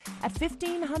at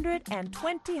 1500 and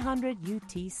 2000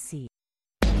 UTC.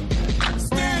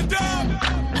 Stand up!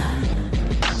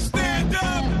 Stand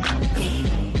up!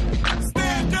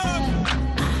 Stand up!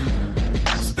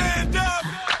 Stand up!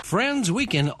 Friends, we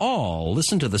can all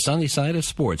listen to the sunny side of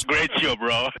sports. Great show,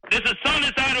 bro. This is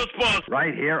Sunny Side of Sports.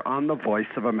 Right here on the Voice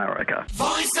of America.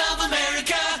 Voice of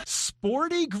America!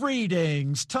 Sporty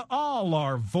greetings to all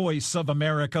our Voice of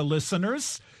America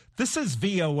listeners. This is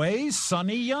VOA's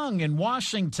Sonny Young in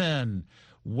Washington.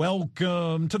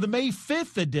 Welcome to the May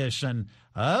 5th edition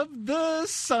of the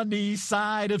Sunny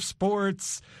Side of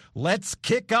Sports. Let's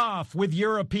kick off with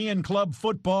European club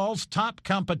football's top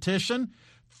competition.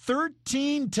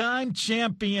 13-time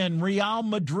champion Real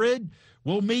Madrid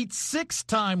will meet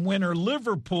 6-time winner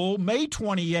Liverpool May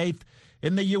 28th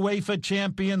in the UEFA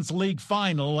Champions League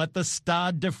final at the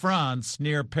Stade de France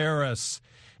near Paris.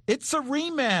 It's a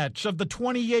rematch of the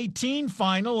 2018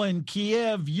 final in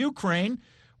Kiev, Ukraine,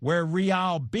 where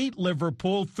Real beat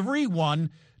Liverpool 3-1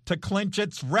 to clinch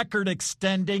its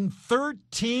record-extending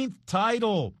 13th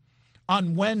title.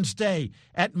 On Wednesday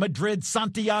at Madrid's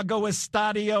Santiago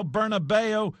Estadio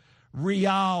Bernabeu,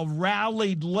 Real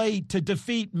rallied late to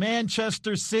defeat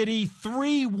Manchester City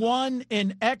 3-1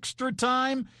 in extra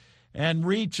time and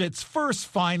reach its first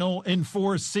final in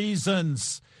 4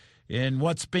 seasons. In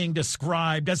what's being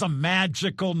described as a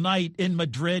magical night in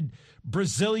Madrid,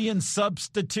 Brazilian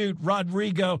substitute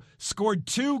Rodrigo scored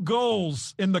 2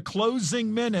 goals in the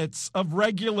closing minutes of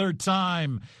regular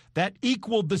time. That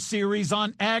equaled the series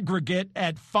on aggregate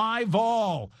at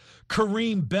 5-all.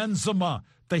 Karim Benzema,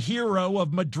 the hero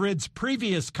of Madrid's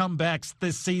previous comebacks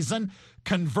this season,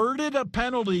 converted a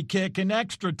penalty kick in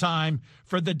extra time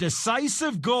for the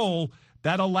decisive goal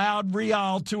that allowed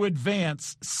Real to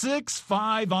advance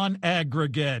 6-5 on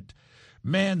aggregate.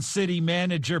 Man City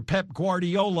manager Pep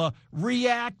Guardiola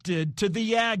reacted to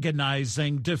the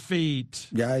agonizing defeat.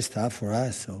 Yeah, it's tough for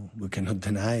us, so we cannot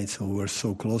deny it. So we're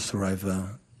so close to arrive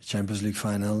Champions League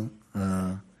final.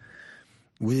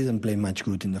 We didn't play much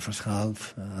good in the first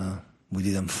half. We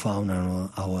didn't found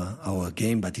our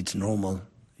game, but it's normal,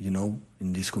 you know.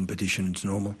 In this competition, it's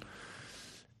normal.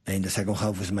 And the second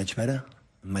half was much better,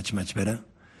 much better.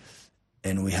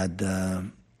 And we had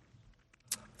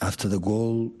after the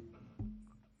goal.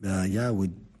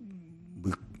 We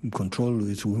control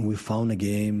it. When we found a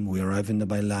game, we arrived in the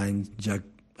byline. Jack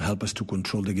helped us to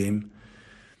control the game.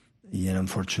 Yeah,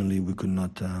 unfortunately, we could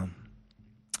not.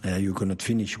 You could not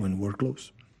finish when we're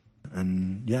close.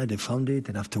 And yeah, they found it.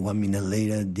 And after 1 minute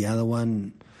later, the other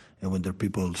one, and when their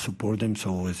people support them,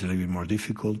 so it's a little bit more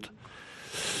difficult.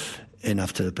 And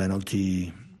after the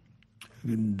penalty,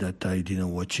 that I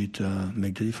didn't watch it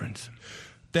make the difference.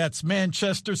 That's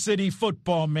Manchester City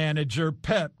football manager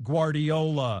Pep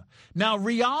Guardiola. Now,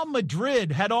 Real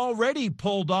Madrid had already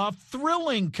pulled off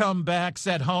thrilling comebacks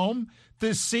at home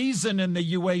this season in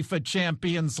the UEFA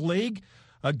Champions League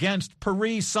against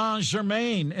Paris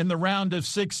Saint-Germain in the round of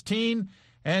 16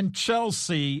 and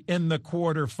Chelsea in the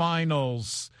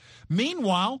quarterfinals.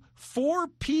 Meanwhile, 4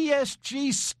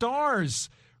 PSG stars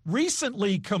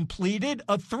recently completed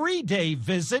a 3-day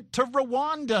visit to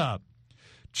Rwanda.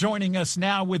 Joining us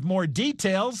now with more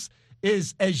details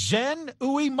is Eugene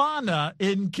Uwimana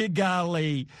in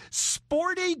Kigali.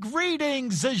 Sporty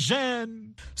greetings,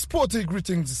 Eugene. Sporty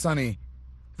greetings, Sonny.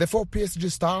 The 4 PSG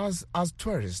stars, as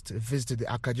tourists, visited the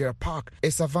Akagera Park, a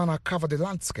savanna-covered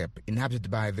landscape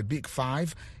inhabited by the Big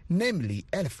Five, namely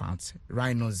elephants,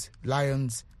 rhinos,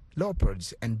 lions,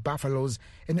 leopards, and buffaloes,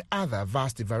 and other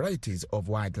vast varieties of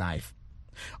wildlife.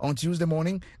 On Tuesday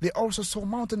morning, they also saw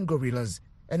mountain gorillas,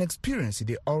 an experience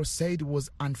they all said was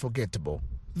unforgettable.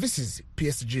 This is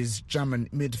PSG's German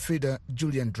midfielder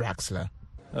Julian Draxler.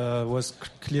 Was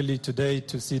clearly today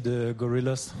to see the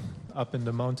gorillas up in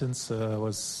the mountains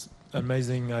was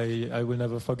amazing. I will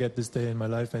never forget this day in my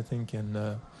life, I think,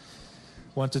 and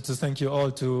wanted to thank you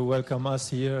all to welcome us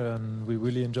here, and we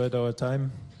really enjoyed our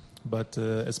time, but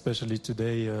especially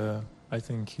today, I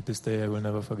think this day I will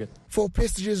never forget. For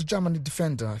PSG's German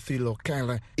defender, Thilo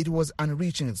Kehrer, it was an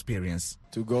enriching experience.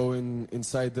 To go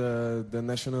inside the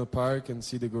national park and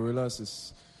see the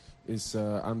gorillas is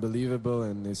unbelievable,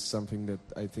 and is something that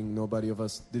I think nobody of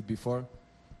us did before.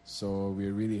 So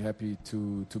we're really happy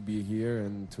to be here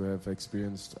and to have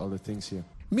experienced all the things here.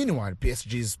 Meanwhile,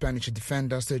 PSG's Spanish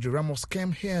defender Sergio Ramos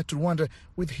came here to Rwanda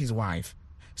with his wife.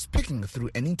 Speaking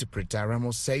through an interpreter,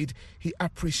 Ramos said he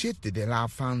appreciated the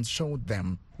love fans showed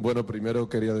them. Bueno, primero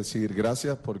quería decir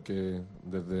gracias porque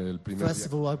desde el primer First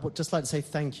of all, I would just like to say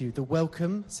thank you. The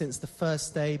welcome since the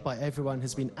first day by everyone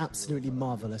has been absolutely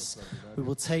marvellous. We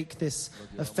will take this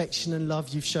affection and love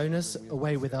you've shown us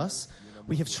away with us.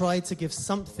 We have tried to give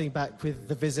something back with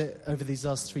the visit over these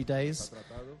last 3 days,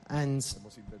 and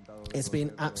it's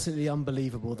been absolutely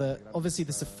unbelievable. Obviously,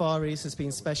 the safaris has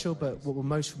been special, but what we'll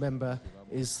most remember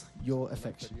is your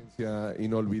affection.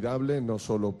 Inolvidable, no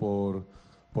solo por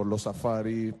los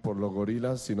safaris, por los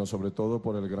gorilas, sino sobre todo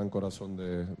por el gran corazón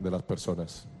de las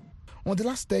personas. On the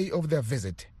last day of their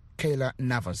visit, Keylor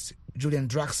Navas, Julian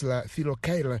Draxler, Thilo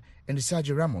Kehrer and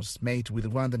Sergio Ramos met with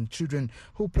Rwandan children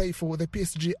who play for the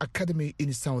PSG Academy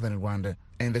in southern Rwanda.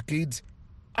 And the kids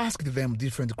asked them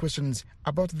different questions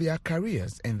about their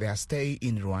careers and their stay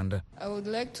in Rwanda. I would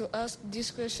like to ask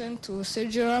this question to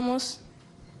Sergio Ramos.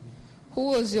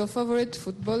 Who was your favorite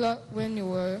footballer when you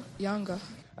were younger?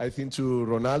 I think to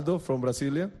Ronaldo from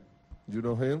Brasilia. You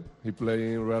know him? He played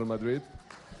in Real Madrid.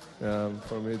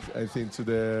 From it, I think to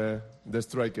the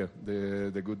striker,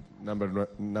 the good number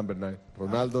 9,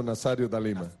 Ronaldo Nazario da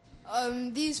Lima.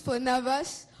 This is for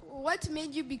Navas. What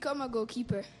made you become a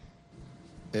goalkeeper?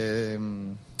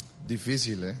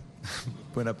 Difícil,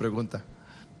 Buena pregunta.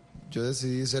 Yo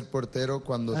decidí ser portero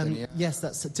cuando tenía... Yes,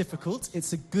 that's difficult.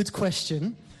 It's a good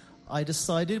question. I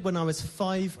decided when I was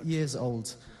 5 years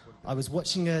old. I was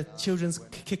watching a children's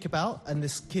kickabout, and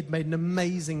this kid made an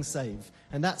amazing save.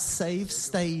 And that save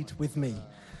stayed with me.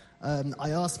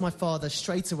 I asked my father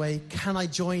straight away, can I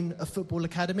join a football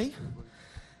academy?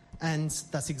 And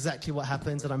that's exactly what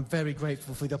happened, and I'm very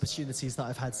grateful for the opportunities that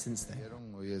I've had since then.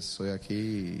 Hoy estoy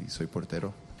aquí y soy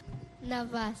portero.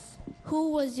 Navas,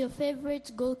 who was your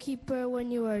favorite goalkeeper when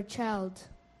you were a child?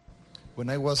 When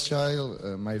I was a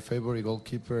child, my favorite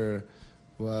goalkeeper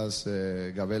was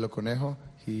Gabelo Conejo.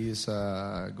 He is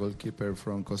a goalkeeper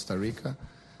from Costa Rica.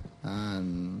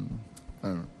 And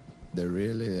I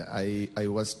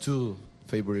was two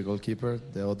favorite goalkeeper.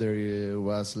 The other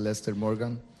was Lester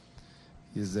Morgan.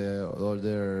 He's the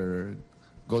other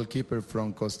goalkeeper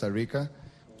from Costa Rica.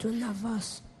 To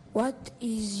Navas, what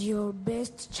is your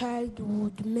best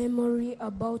childhood memory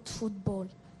about football?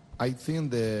 I think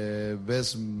the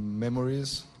best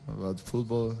memories about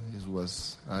football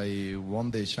was I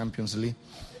won the Champions League.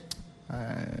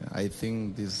 I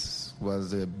think this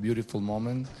was a beautiful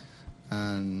moment,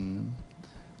 and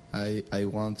I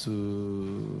want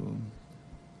to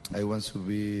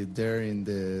be there in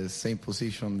the same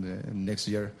position next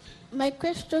year. My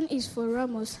question is for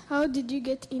Ramos. How did you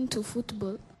get into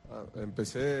football?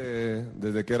 Empecé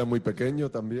desde que era muy pequeño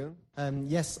también.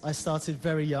 Yes, I started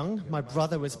very young. My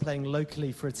brother was playing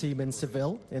locally for a team in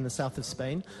Seville, in the south of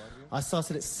Spain. I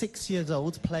started at 6 years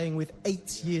old, playing with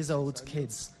 8 years old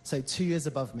kids, so 2 years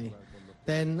above me.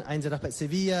 Then I ended up at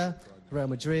Sevilla, Real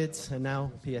Madrid, and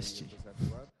now PSG.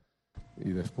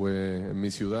 Y después en mi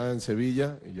ciudad, en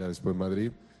Sevilla, y ya después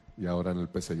Madrid, y ahora en el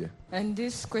PSG. And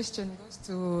this question goes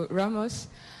to Ramos.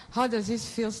 How does it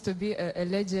feel to be a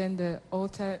legend, a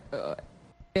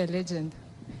legend?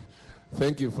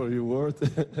 Thank you for your word.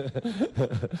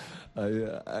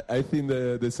 I think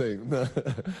the same.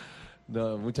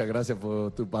 No, muchas gracias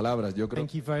por tus palabras. Yo creo...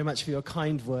 Thank you very much for your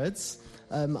kind words.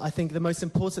 I think the most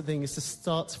important thing is to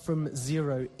start from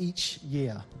zero each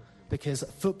year, because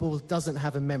football doesn't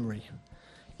have a memory.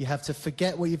 You have to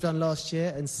forget what you've done last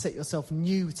year and set yourself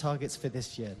new targets for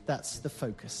this year. That's the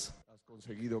focus. Has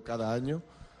conseguido cada año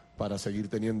para seguir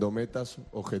teniendo metas,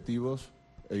 objetivos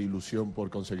e ilusión por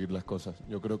conseguir las cosas.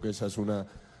 Yo creo que esa es una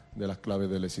de las claves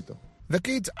del éxito. The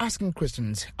kids asking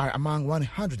questions are among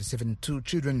 172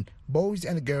 children, boys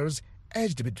and girls,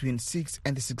 aged between 6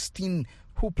 and 16,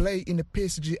 who play in the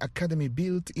PSG Academy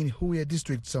built in Huye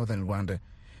district, southern Rwanda.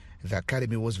 The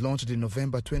academy was launched in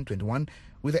November 2021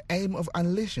 with the aim of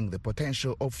unleashing the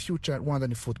potential of future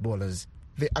Rwandan footballers.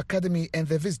 The academy and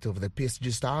the visit of the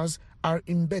PSG stars are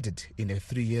embedded in a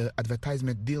 3-year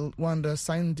advertisement deal Rwanda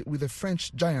signed with the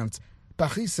French giant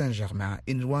Paris Saint-Germain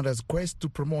in Rwanda's quest to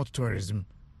promote tourism.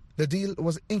 The deal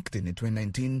was inked in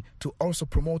 2019 to also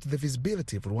promote the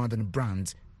visibility of Rwandan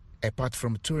brands. Apart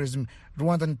from tourism,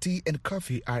 Rwandan tea and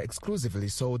coffee are exclusively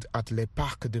sold at Le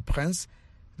Parc des Princes,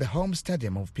 the home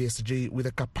stadium of PSG, with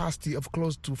a capacity of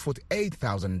close to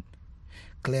 48,000.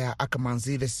 Claire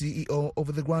Akamanzi, the CEO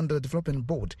of the Rwanda Development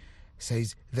Board,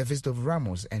 says the visit of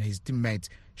Ramos and his teammates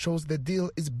shows the deal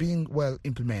is being well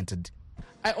implemented.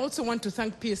 I also want to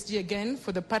thank PSG again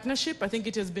for the partnership. I think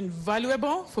it has been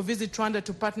valuable for Visit Rwanda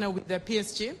to partner with the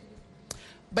PSG.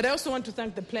 But I also want to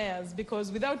thank the players,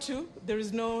 because without you, there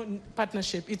is no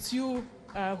partnership. It's you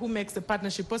who makes the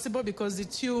partnership possible, because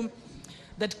it's you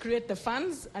that create the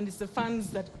funds, and it's the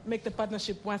funds that make the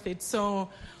partnership worth it. So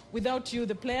without you,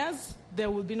 the players, there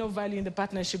will be no value in the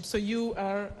partnership. So you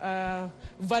are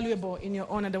valuable in your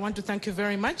own, and I want to thank you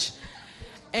very much.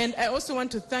 And I also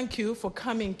want to thank you for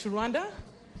coming to Rwanda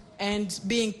and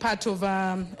being part of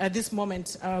at this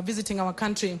moment, visiting our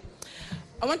country.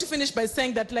 I want to finish by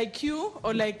saying that like you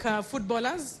or like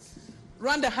footballers,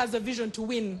 Rwanda has a vision to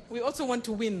win. We also want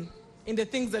to win in the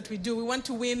things that we do. We want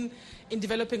to win in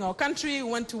developing our country. We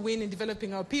want to win in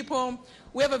developing our people.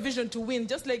 We have a vision to win.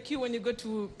 Just like you, when you go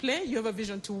to play, you have a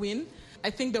vision to win. I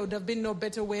think there would have been no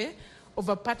better way of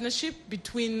a partnership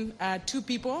between two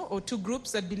people or two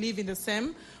groups that believe in the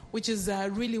same, which is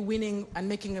really winning and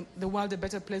making the world a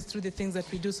better place through the things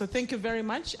that we do. So thank you very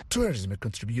much. Tourism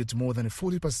contributes more than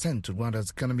 40% to Rwanda's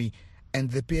economy, and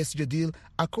the PSG deal,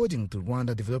 according to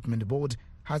Rwanda Development Board,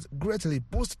 has greatly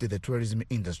boosted the tourism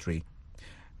industry.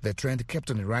 The trend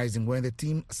kept on rising when the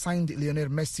team signed Lionel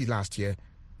Messi last year.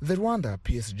 The Rwanda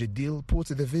PSG deal put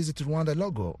the Visit Rwanda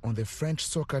logo on the French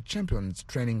soccer champions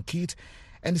training kit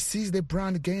and sees the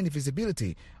brand gain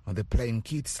visibility on the playing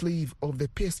kit sleeve of the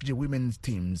PSG women's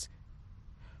teams.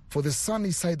 For the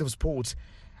sunny side of sports,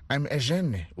 I'm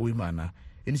Eugene Uimana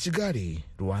in Kigali,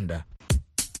 Rwanda.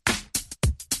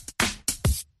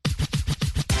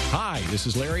 Hi, this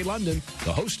is Larry London,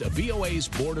 the host of VOA's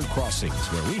Border Crossings,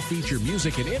 where we feature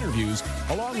music and interviews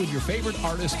along with your favorite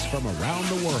artists from around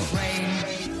the world.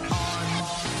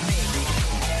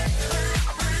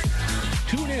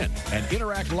 Tune in and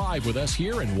interact live with us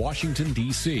here in Washington,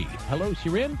 D.C. Hello,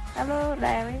 Shirin. Hello,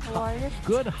 Larry. How are you?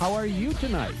 Good. How are you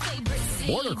tonight?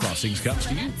 Border Crossings comes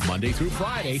to you Monday through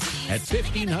Friday at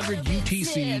 1500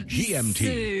 UTC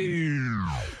GMT.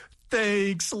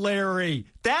 Thanks, Larry.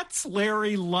 That's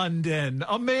Larry London,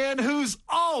 a man who's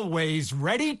always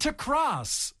ready to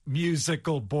cross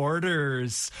musical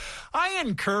borders. I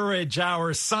encourage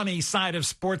our Sunny Side of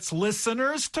Sports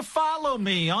listeners to follow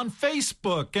me on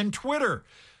Facebook and Twitter.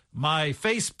 My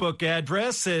Facebook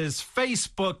address is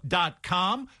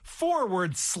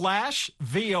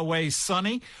facebook.com/VOA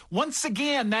Sunny. Once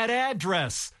again, that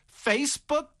address,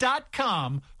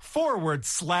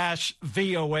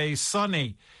 facebook.com/VOA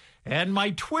Sunny. And my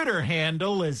Twitter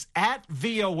handle is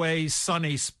 @VOA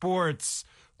Sunny Sports.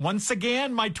 Once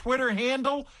again, my Twitter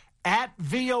handle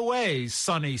 @VOA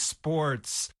Sunny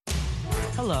Sports.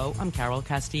 Hello, I'm Carol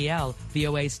Castiel.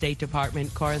 VOA State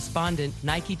Department correspondent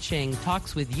Nike Ching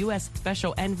talks with U.S.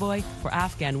 Special Envoy for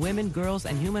Afghan Women, Girls,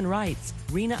 and Human Rights,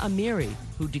 Rina Amiri,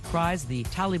 who decries the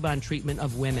Taliban treatment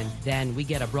of women. Then we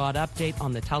get a broad update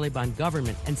on the Taliban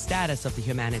government and status of the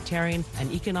humanitarian and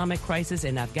economic crisis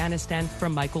in Afghanistan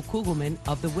from Michael Kugelman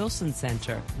of the Wilson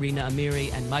Center. Rina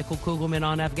Amiri and Michael Kugelman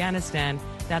on Afghanistan.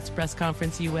 That's Press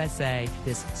Conference USA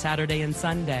this Saturday and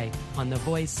Sunday on The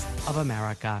Voice of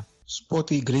America.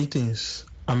 Sporty greetings.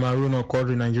 I'm Aruna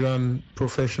Quadri, Nigerian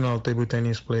professional table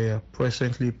tennis player,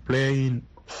 presently playing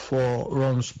for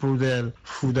Ron Sprudel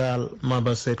Fudal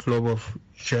Mabase Club of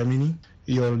Germany.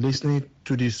 You're listening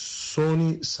to the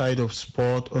Sunny Side of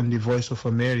Sport on the Voice of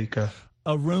America.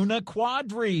 Aruna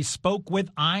Quadri spoke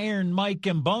with Iron Mike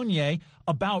Mbonye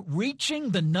about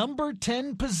reaching the number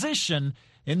 10 position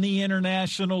in the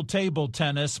International Table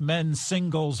Tennis Men's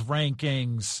Singles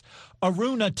Rankings.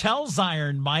 Aruna tells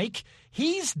Iron Mike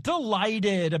he's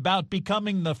delighted about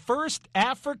becoming the first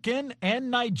African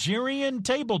and Nigerian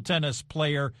table tennis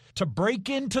player to break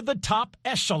into the top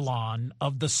echelon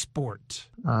of the sport.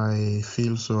 I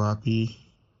feel so happy.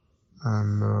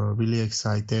 I'm really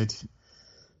excited.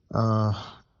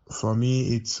 For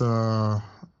me, it's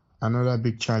another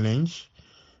big challenge.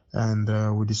 And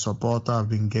with the support I've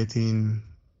been getting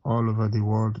all over the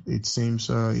world, it seems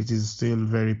it is still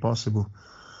very possible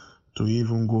to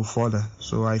even go further.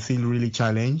 So I feel really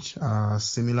challenged.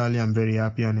 Similarly, I'm very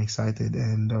happy and excited,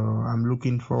 and I'm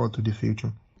looking forward to the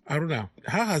future. Aruna,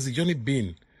 how has the journey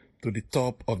been to the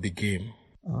top of the game?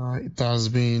 It has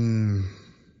been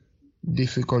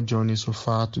difficult journey so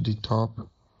far to the top.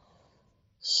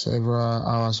 Several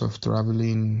hours of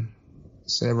traveling,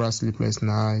 several sleepless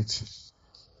nights,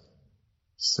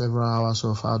 several hours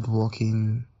of hard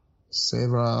working,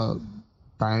 several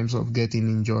times of getting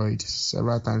injured,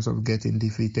 several times of getting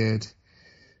defeated,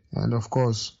 and of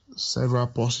course, several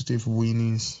positive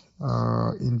winnings.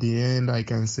 In the end, I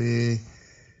can say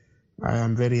I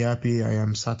am very happy, I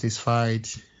am satisfied,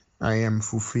 I am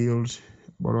fulfilled,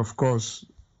 but of course,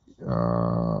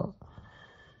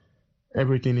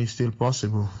 everything is still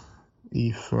possible.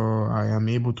 If I am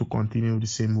able to continue the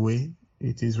same way,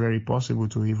 it is very possible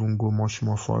to even go much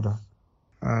more further.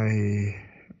 I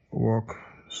work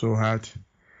so hard.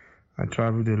 I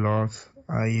traveled a lot.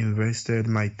 I invested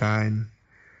my time,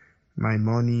 my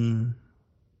money.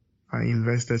 I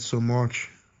invested so much,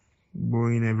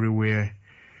 going everywhere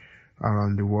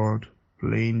around the world,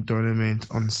 playing tournaments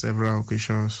on several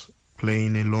occasions,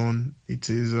 playing alone. It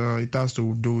has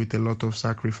to do with a lot of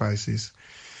sacrifices.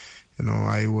 You know,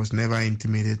 I was never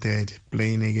intimidated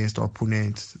playing against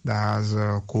opponents that has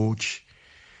a coach.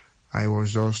 I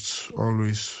was just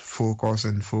always focused,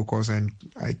 and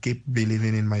I keep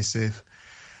believing in myself.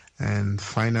 And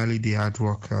finally, the hard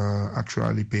work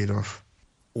actually paid off.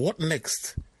 What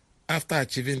next after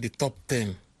achieving the top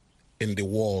 10 in the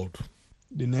world?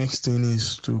 The next thing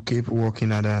is to keep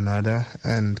working harder and harder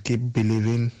and keep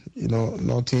believing. You know,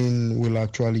 nothing will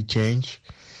actually change.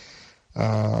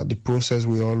 The process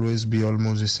will always be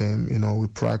almost the same. You know, we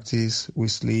practice, we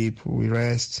sleep, we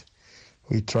rest,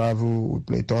 we travel, we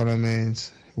play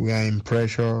tournaments, we are in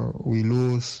pressure, we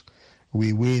lose,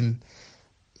 we win.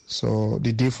 So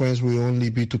the difference will only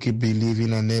be to keep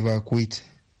believing and never quit.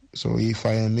 So if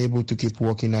I am able to keep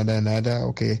working harder and harder,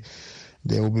 okay,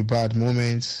 there will be bad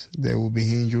moments, there will be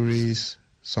injuries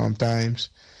sometimes,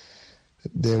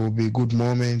 there will be good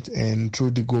moments, and through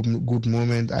the good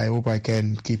moment, I hope I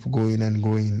can keep going and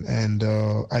going. And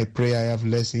I pray I have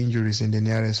less injuries in the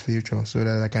nearest future so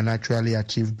that I can actually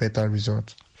achieve better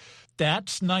results.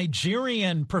 That's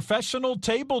Nigerian professional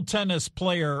table tennis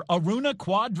player Aruna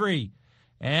Quadri.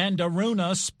 And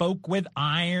Aruna spoke with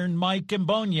Iron Mike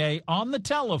Mbonye on the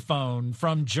telephone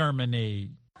from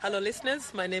Germany. Hello,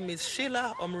 listeners. My name is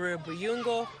Sheila Omure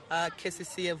Buyungo,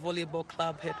 KCCA Volleyball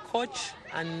Club head coach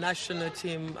and national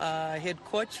team head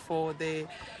coach for the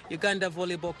Uganda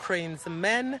Volleyball Cranes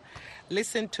men.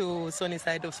 Listen to Sunny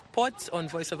Side of Sports on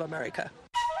Voice of America.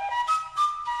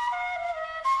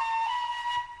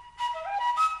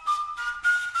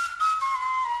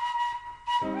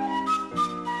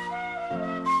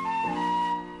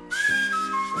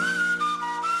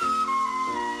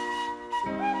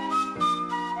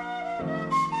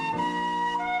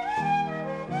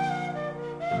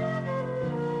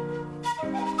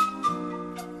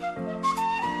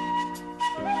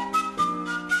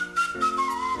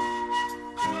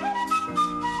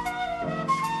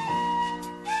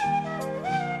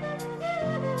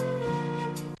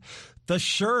 The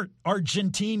shirt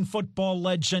Argentine football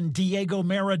legend Diego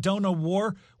Maradona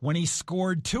wore when he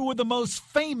scored two of the most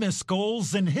famous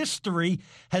goals in history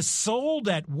has sold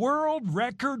at world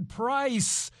record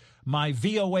price. My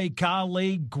VOA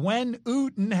colleague Gwen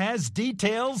Uten has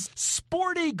details.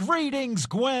 Sporty greetings,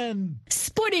 Gwen.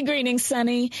 Sporty greetings,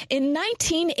 Sonny. In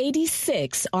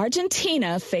 1986,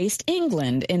 Argentina faced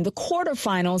England in the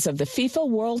quarterfinals of the FIFA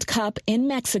World Cup in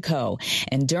Mexico.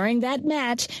 And during that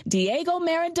match, Diego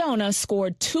Maradona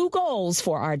scored two goals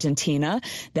for Argentina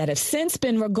that have since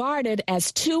been regarded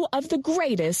as two of the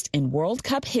greatest in World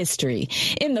Cup history.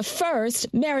 In the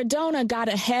first, Maradona got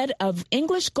ahead of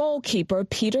English goalkeeper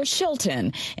Peter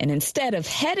Shilton, and instead of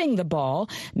heading the ball,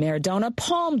 Maradona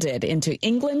palmed it into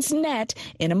England's net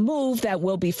in a move that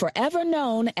will be forever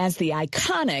known as the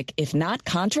iconic, if not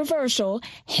controversial,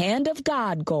 Hand of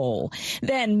God goal.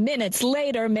 Then minutes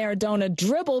later, Maradona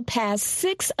dribbled past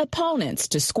 6 opponents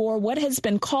to score what has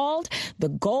been called the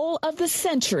goal of the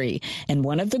century and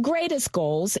one of the greatest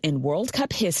goals in World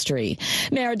Cup history.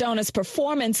 Maradona's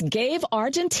performance gave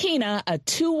Argentina a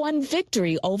 2-1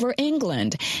 victory over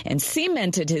England and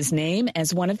cemented his name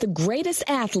as one of the greatest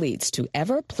athletes to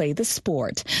ever play the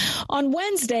sport. On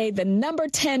Wednesday, the number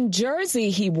 10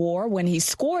 jersey he wore when he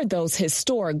scored those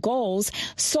historic goals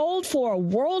sold for a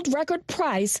world record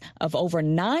price of over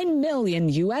 $9 million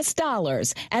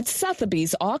at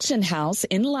Sotheby's auction house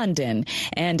in London.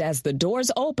 And as the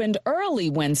doors opened early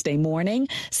Wednesday morning,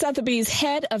 Sotheby's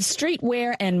head of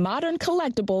streetwear and modern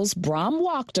collectibles, Bram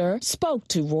Wachter, spoke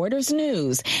to Reuters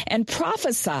News and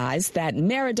prophesied that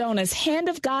Maradona's Hand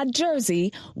of God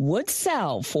jersey would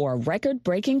sell for a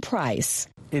record-breaking price.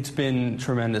 It's been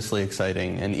tremendously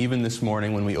exciting, and even this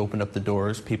morning when we opened up the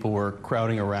doors, people were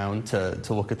crowding around to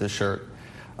look at the shirt.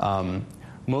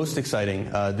 Most exciting,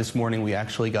 this morning we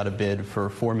actually got a bid for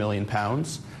 £4 million.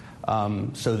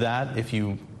 So that, if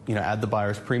you add the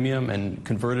buyer's premium and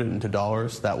convert it into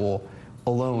dollars, that will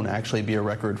alone actually be a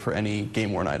record for any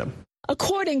game-worn item.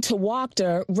 According to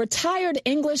Wachter, retired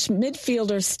English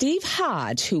midfielder Steve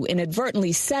Hodge, who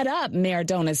inadvertently set up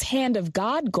Maradona's Hand of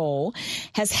God goal,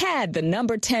 has had the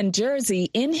number 10 jersey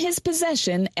in his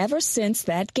possession ever since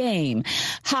that game.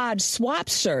 Hodge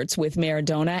swapped shirts with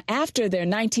Maradona after their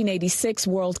 1986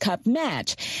 World Cup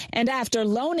match, and after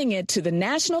loaning it to the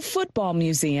National Football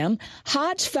Museum,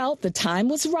 Hodge felt the time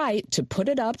was right to put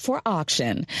it up for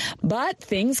auction. But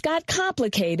things got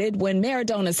complicated when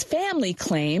Maradona's family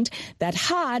claimed that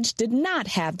Hodge did not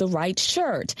have the right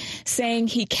shirt, saying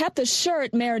he kept the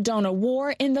shirt Maradona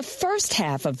wore in the first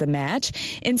half of the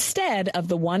match instead of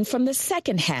the one from the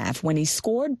second half when he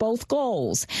scored both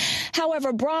goals.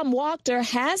 However, Bram Wachter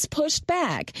has pushed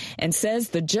back and says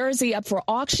the jersey up for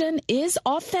auction is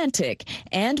authentic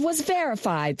and was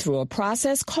verified through a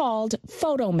process called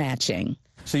photo matching.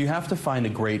 So you have to find a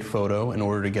great photo in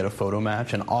order to get a photo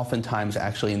match, and oftentimes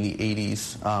actually in the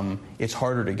 80s it's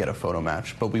harder to get a photo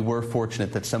match, but we were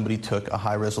fortunate that somebody took a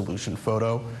high-resolution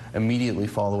photo immediately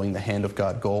following the Hand of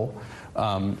God goal,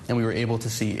 and we were able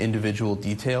to see individual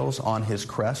details on his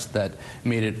crest that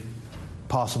made it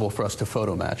possible for us to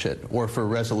photo match it, or for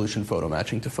resolution photo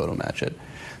matching to photo match it.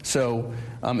 So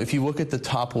if you look at the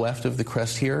top left of the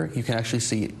crest here, you can actually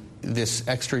see this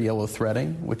extra yellow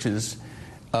threading, which is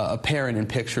apparent in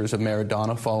pictures of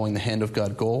Maradona following the Hand of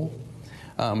God goal.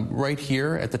 Right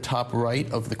here at the top right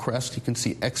of the crest, you can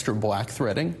see extra black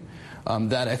threading.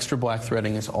 That extra black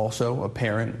threading is also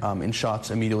apparent in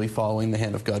shots immediately following the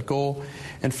Hand of God goal.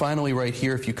 And finally, right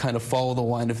here, if you kind of follow the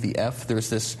line of the F, there's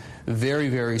this very,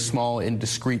 very small and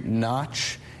discrete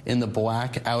notch in the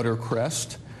black outer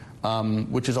crest,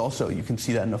 which is also, you can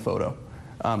see that in a photo.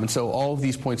 And so all of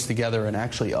these points together, and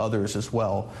actually others as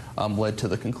well, led to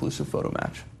the conclusive photo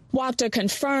match. Wachter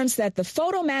confirms that the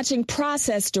photo matching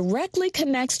process directly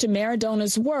connects to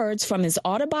Maradona's words from his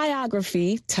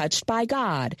autobiography, Touched by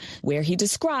God, where he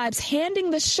describes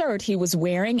handing the shirt he was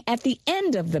wearing at the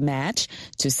end of the match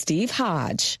to Steve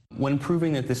Hodge. When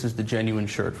proving that this is the genuine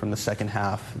shirt from the second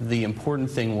half, the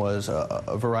important thing was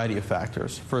a variety of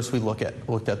factors. First, we looked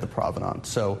at the provenance.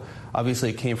 So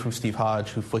obviously it came from Steve Hodge,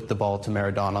 who flicked the ball to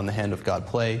Maradona on the Hand of God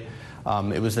play.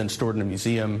 It was then stored in a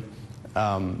museum.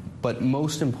 But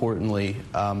most importantly,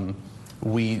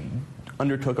 we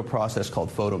undertook a process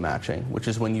called photo matching, which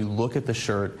is when you look at the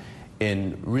shirt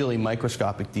in really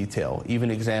microscopic detail, even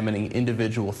examining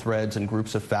individual threads and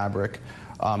groups of fabric,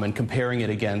 and comparing it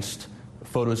against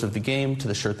photos of the game to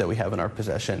the shirt that we have in our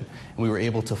possession. And we were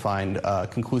able to find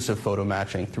conclusive photo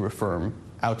matching through a firm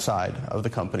outside of the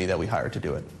company that we hired to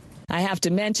do it. I have to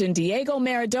mention Diego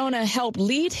Maradona helped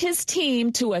lead his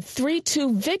team to a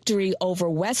 3-2 victory over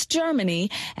West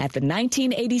Germany at the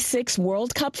 1986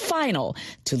 World Cup final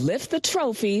to lift the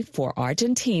trophy for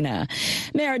Argentina.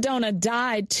 Maradona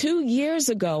died 2 years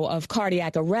ago of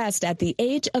cardiac arrest at the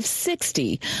age of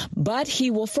 60, but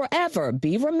he will forever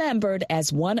be remembered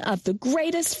as one of the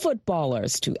greatest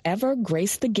footballers to ever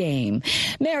grace the game.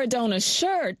 Maradona's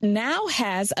shirt now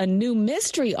has a new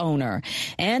mystery owner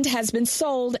and has been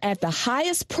sold at the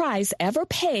highest price ever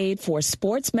paid for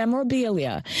sports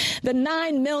memorabilia. The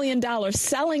 $9 million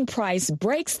selling price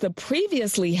breaks the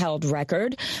previously held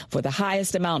record for the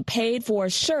highest amount paid for a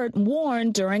shirt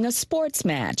worn during a sports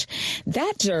match.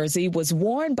 That jersey was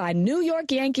worn by New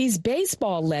York Yankees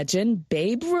baseball legend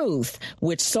Babe Ruth,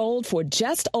 which sold for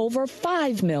just over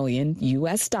 $5 million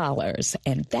US.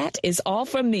 And that is all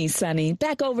from me, Sonny.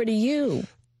 Back over to you.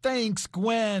 Thanks,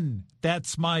 Gwen.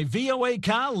 That's my VOA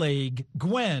colleague,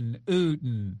 Gwen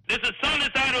Uten. This is Sonny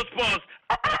Side Sports.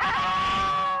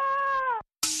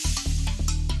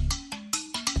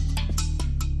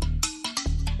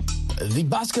 The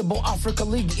Basketball Africa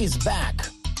League is back.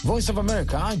 Voice of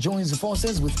America joins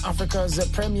forces with Africa's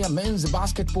premier men's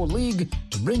basketball league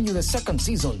to bring you the second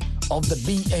season of the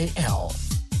BAL.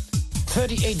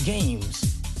 38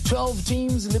 games, 12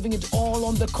 teams living it all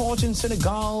on the court in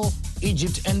Senegal,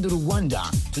 Egypt and Rwanda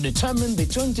to determine the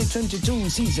 2022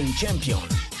 season champion.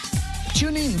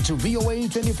 Tune in to VOA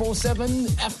 24/7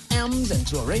 FMs and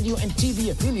to our radio and TV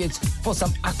affiliates for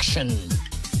some action.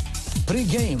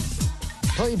 Pre-game,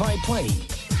 play-by-play,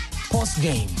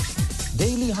 post-game,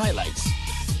 daily highlights,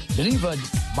 delivered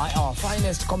by our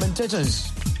finest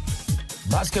commentators.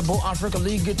 Basketball Africa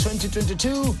League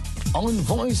 2022 on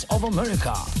Voice of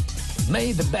America.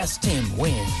 May the best team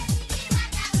win.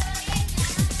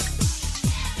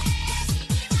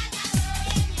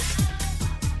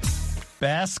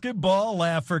 Basketball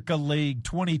Africa League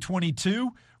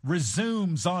 2022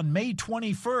 resumes on May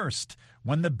 21st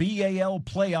when the BAL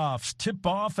playoffs tip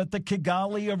off at the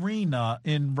Kigali Arena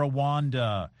in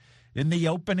Rwanda. In the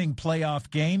opening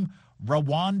playoff game,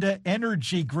 Rwanda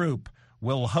Energy Group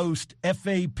will host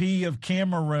FAP of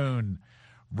Cameroon.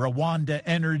 Rwanda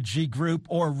Energy Group,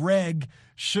 or REG,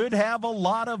 should have a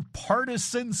lot of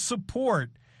partisan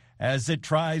support as it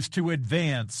tries to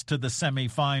advance to the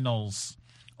semifinals.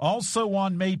 Also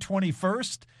on May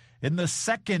 21st, in the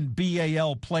second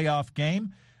BAL playoff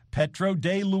game, Petro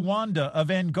de Luanda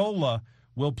of Angola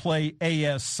will play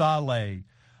AS Salé.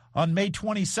 On May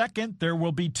 22nd, there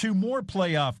will be 2 more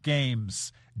playoff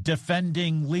games.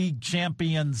 Defending league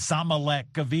champion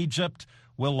Zamalek of Egypt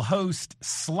will host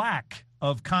Slack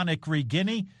of Conakry,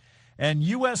 Guinea. And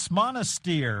U.S.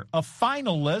 Monastir, a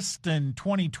finalist in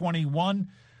 2021,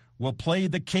 will play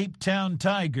the Cape Town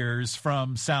Tigers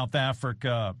from South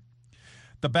Africa.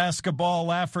 The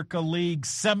Basketball Africa League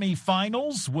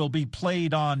semifinals will be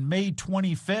played on May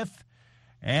 25th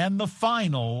and the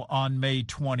final on May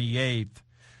 28th.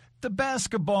 The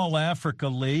Basketball Africa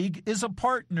League is a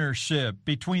partnership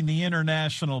between the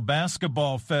International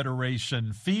Basketball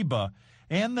Federation, FIBA,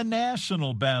 and the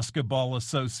National Basketball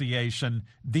Association,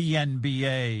 the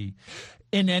NBA.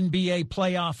 In NBA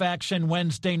playoff action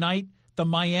Wednesday night, the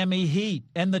Miami Heat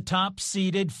and the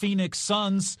top-seeded Phoenix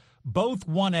Suns both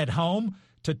won at home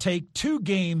to take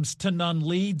 2-0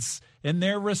 leads in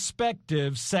their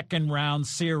respective second-round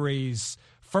series.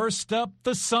 First up,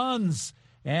 the Suns.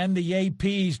 And the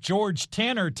AP's George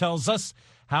Tanner tells us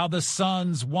how the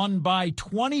Suns won by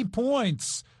 20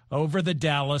 points over the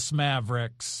Dallas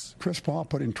Mavericks. Chris Paul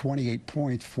put in 28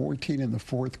 points, 14 in the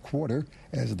fourth quarter,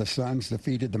 as the Suns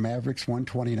defeated the Mavericks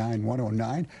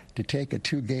 129-109 to take a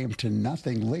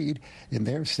 2-0 lead in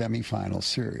their semifinal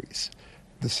series.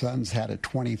 The Suns had a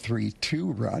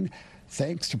 23-2 run,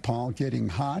 thanks to Paul getting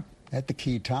hot at the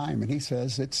key time, and he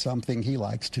says it's something he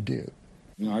likes to do.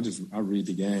 You know, I read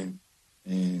the game.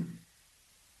 And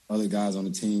other guys on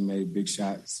the team made big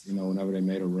shots, you know, whenever they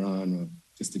made a run or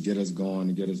just to get us going,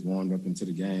 to get us warmed up into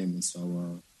the game. And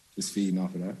so just feeding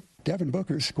off of that. Devin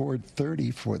Booker scored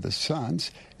 30 for the Suns.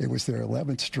 It was their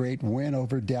 11th straight win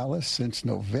over Dallas since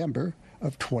November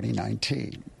of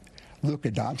 2019. Luka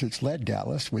Doncic led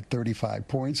Dallas with 35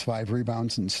 points, 5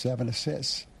 rebounds, and 7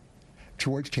 assists.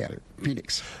 George Tanner,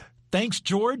 Phoenix. Thanks,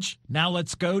 George. Now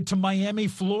let's go to Miami,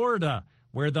 Florida,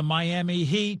 where the Miami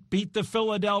Heat beat the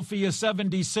Philadelphia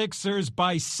 76ers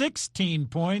by 16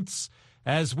 points,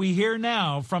 as we hear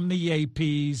now from the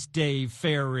AP's Dave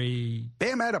Ferry.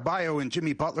 Bam Adebayo and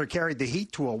Jimmy Butler carried the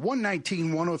Heat to a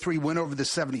 119-103 win over the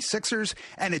 76ers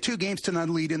and a 2-0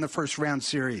 lead in the first-round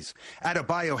series.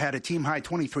 Adebayo had a team-high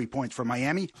 23 points for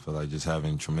Miami. I feel like just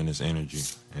having tremendous energy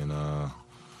and,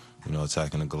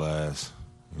 attacking the glass,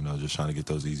 just trying to get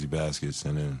those easy baskets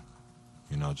and then,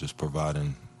 just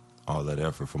providing all that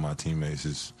effort for my teammates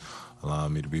is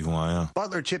allowing me to be who I am.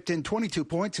 Butler chipped in 22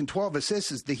 points and 12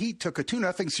 assists as the Heat took a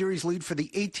 2-0 series lead for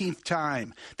the 18th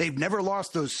time. They've never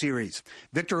lost those series.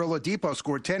 Victor Oladipo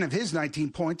scored 10 of his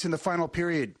 19 points in the final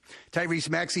period. Tyrese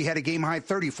Maxey had a game-high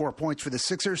 34 points for the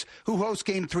Sixers, who host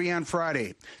Game 3 on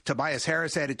Friday. Tobias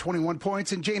Harris added 21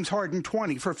 points and James Harden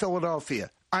 20 for Philadelphia.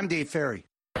 I'm Dave Ferry.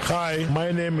 Hi,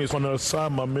 my name is Colonel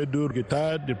Sam Amedu,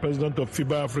 retired, the president of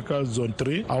FIBA Africa Zone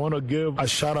 3. I want to give a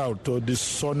shout out to the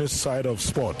sunny side of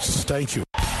sports. Thank you.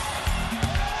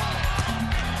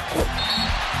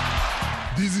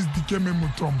 This is Dikeme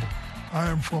Mutombo. I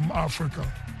am from Africa.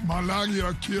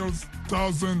 Malaria kills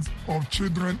thousands of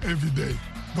children every day.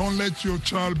 Don't let your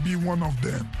child be one of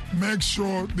them. Make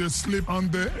sure they sleep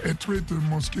under a treated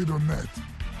mosquito net.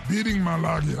 Beating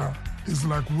malaria is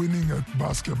like winning at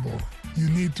basketball. You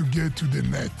need to get to the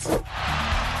net.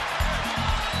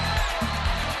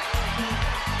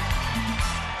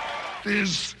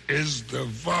 This is the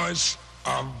voice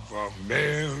of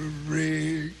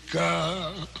America.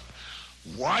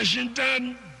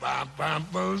 Washington,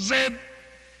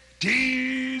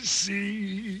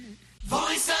 D.C.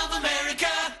 Voice of America.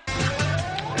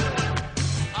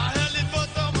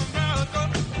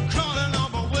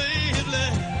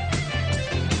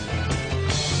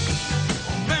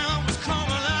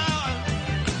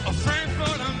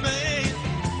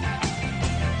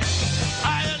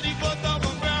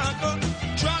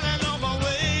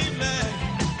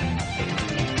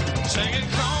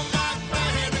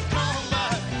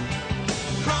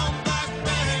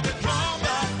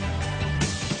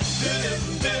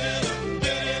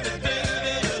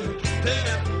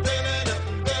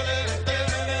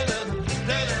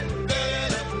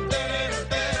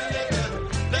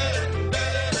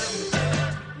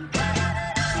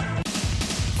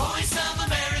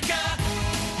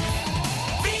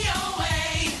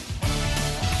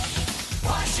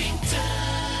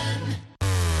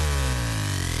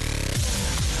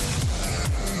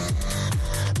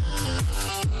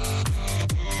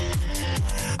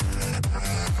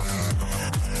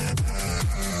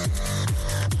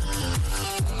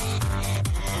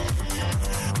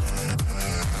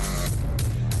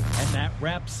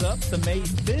 Wraps up the May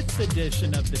 5th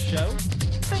edition of the show.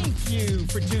 Thank you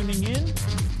for tuning in.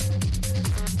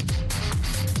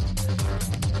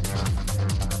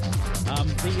 I'm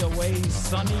VOA's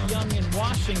Sonny Young in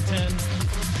Washington.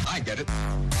 I get it.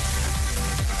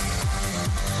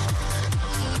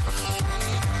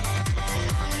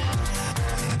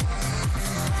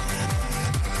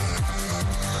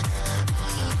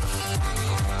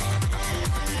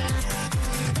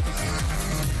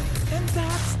 And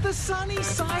that's the sunny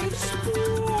side of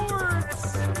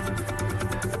sports.